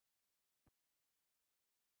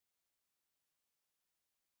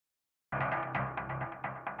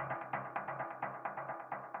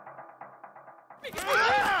Get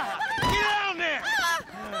down there!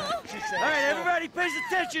 All right, everybody pays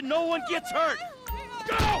attention. No one gets hurt.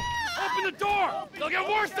 Go! Open the door! They'll get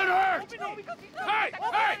worse than hurt! Hey!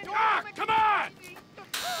 Hey! Ah! Come on!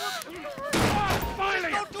 Ah,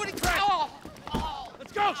 finally! Don't do anything.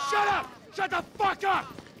 Let's go! Shut up! Shut the fuck up!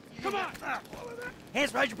 Come on!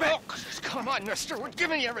 Hands behind your back. Come on, mister. We're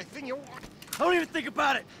giving you everything you want. Don't even think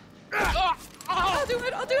about it. I'll do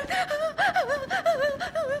it.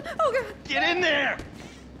 Oh, God. Get in there.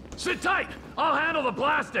 Sit tight! I'll handle the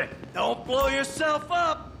blasting! Don't blow yourself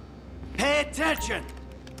up. Pay attention.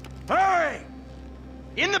 Hurry!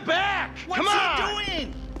 In the back! What's Come on! he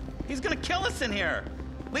doing? He's gonna kill us in here.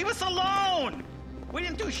 Leave us alone. We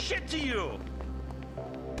didn't do shit to you.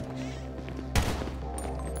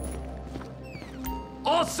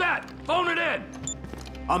 All set! Phone it in!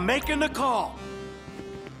 I'm making the call.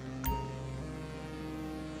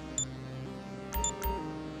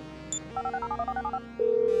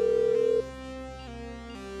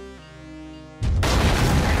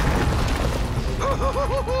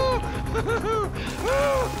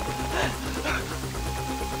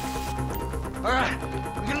 All right,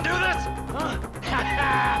 we gonna do this?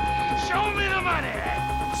 Show me the money!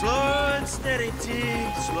 Slow and steady, T.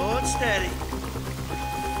 Slow and steady.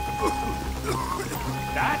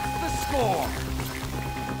 That's the score!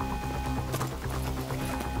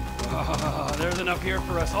 There's enough here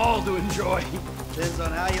for us all to enjoy. Depends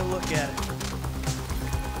on how you look at it.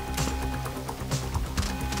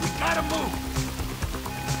 We gotta move!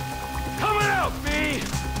 Coming out, B!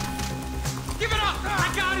 Give it up!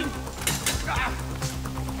 I got him!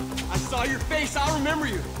 I saw your face, I'll remember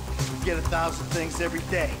you. You get 1,000 things every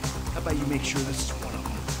day. How about you make sure this is one of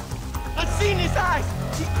them? I've seen his eyes.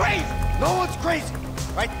 He's crazy. No one's crazy.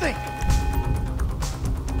 Right, think.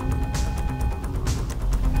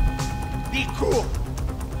 Be cool.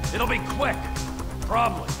 It'll be quick.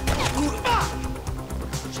 Probably.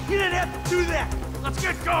 You didn't have to do that. Let's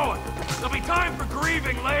get going! There'll be time for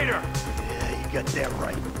grieving later! Yeah, you got that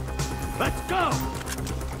right. Let's go!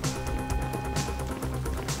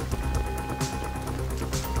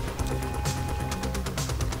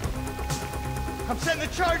 I'm setting the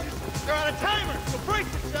charges. They're on a timer, so brace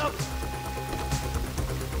yourself.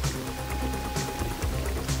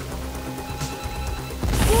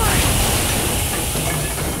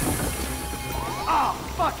 Oh,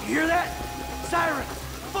 fuck, you hear that? Sirens!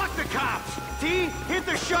 Fuck the cops. T, hit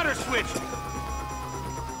the shutter switch.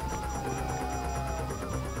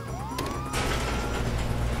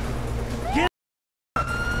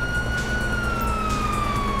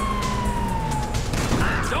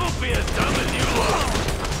 Don't be as dumb as you look!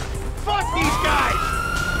 Fuck these guys.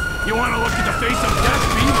 You want to look at the face of death?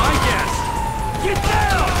 Be my guest! Get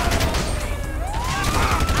down!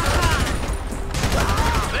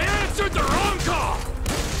 They answered the wrong call!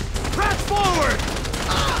 Press forward.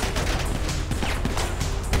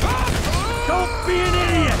 Don't be an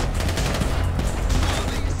idiot!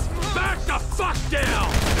 Back the fuck down!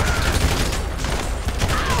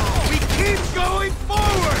 We keep going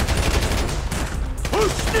forward.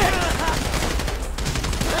 Who's next?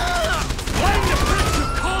 Blame the prince who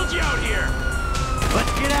called you out here!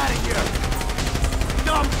 Let's get out of here!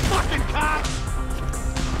 Dumb fucking cops.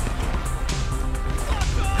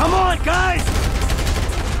 Come on, guys!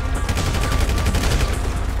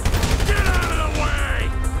 Get out of the way!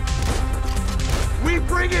 We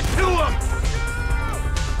bring it to them.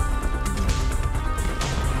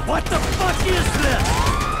 What the fuck is this?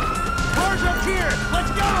 Cars up here.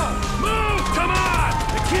 Let's go. Move! Come on!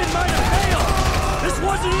 The kid might have failed! This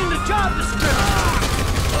wasn't in the job description!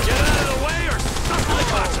 Get out of the way or suffer the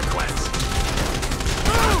consequence!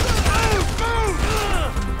 Move! Move!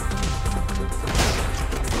 Move!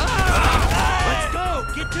 Let's go!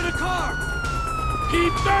 Get to the car! He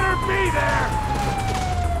better be there!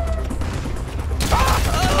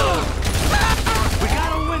 We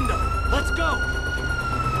got a window! Let's go!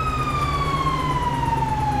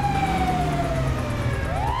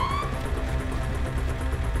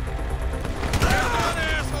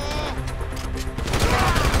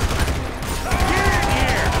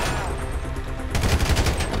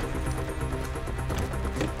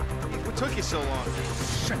 What took you so long?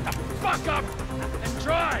 Shut the fuck up and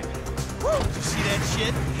drive! Woo! Did you see that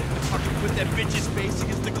shit? Fucking put that bitch's face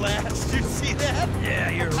against the glass. Did you see that? Yeah,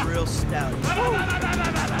 you're a real stout. Fuck,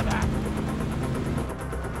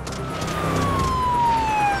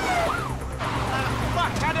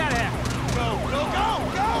 how'd that happen? Go, go, go,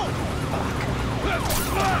 go!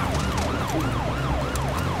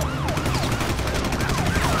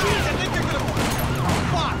 Jeez, I think they're gonna...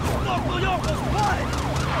 Fuck! Look, we almost won!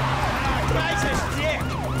 Guy's a dick!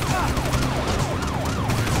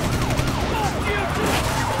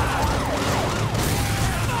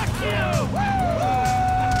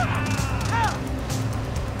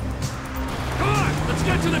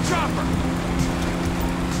 the chopper!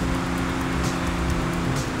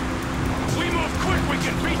 We move quick, we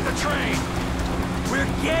can beat the train! We're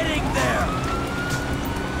getting there!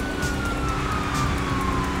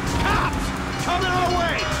 Cops! Coming our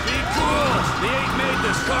way! Be cool! We ain't made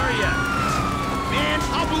this car yet! Man,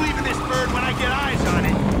 I'll believe in this bird when I get eyes on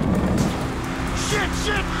it. Shit!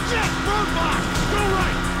 Roadblock! Go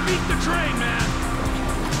right! Beat the train, man!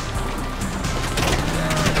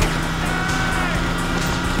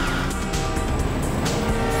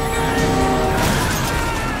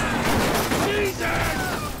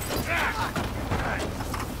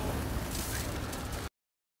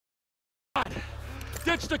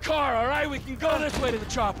 Ditch the car, all right? We can go this way to the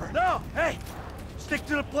chopper. No! Hey! Stick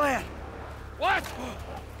to the plan! What?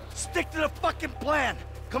 Stick to the fucking plan!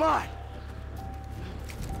 Come on!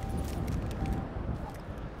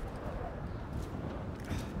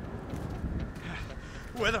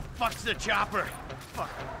 Where the fuck's the chopper? Fuck.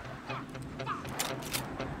 I'm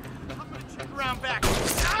gonna check around back.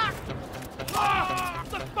 Ah! Oh,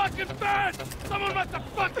 the fucking fence! Someone must have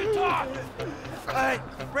fucking talk! Alright,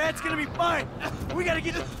 Brad's gonna be fine. We gotta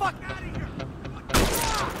get the fuck out of here.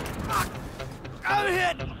 Fuck! I'm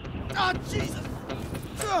hit! Oh, Jesus!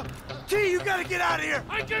 T, you gotta get out of here!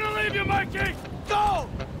 I'm gonna leave you, Mikey! Go!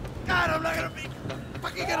 God, I'm not gonna be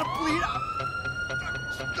fucking gonna bleed out.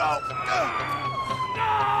 Go! No!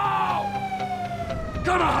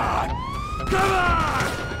 Come on! Come on!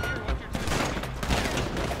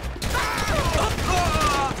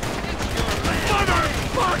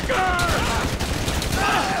 Motherfucker!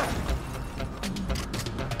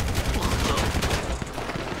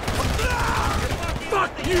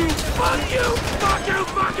 Fuck you! Fuck you! Fuck you!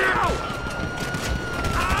 Fuck you!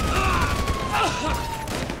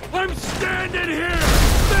 I'm standing here!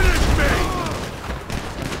 Finish me!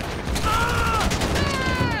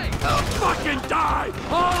 Fucking die!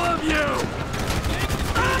 All of you!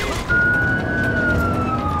 Hey!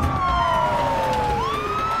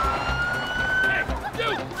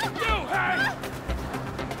 You! Hey!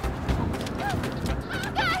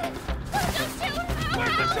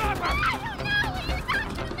 Where's the chopper?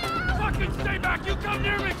 Fucking stay back! You come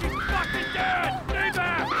near me, she's fucking dead! Stay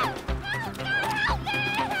back!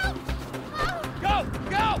 Go!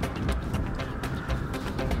 Go!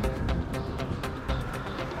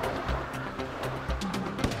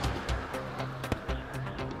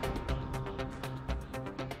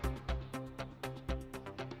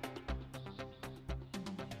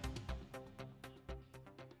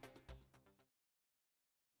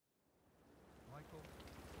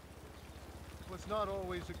 Was not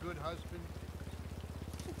always a good husband,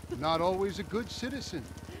 not always a good citizen.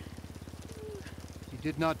 He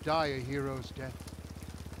did not die a hero's death,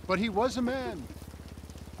 but he was a man.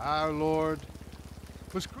 Our Lord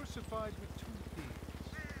was crucified with 2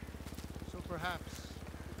 thieves, so perhaps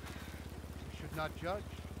we should not judge.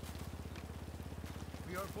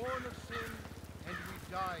 We are born of sin, and we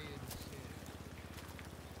die in sin.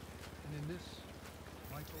 And in this,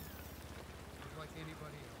 Michael is like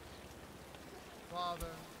anybody else.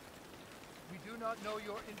 Father, we do not know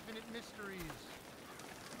your infinite mysteries,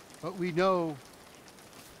 but we know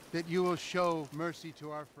that you will show mercy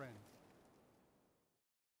to our friends.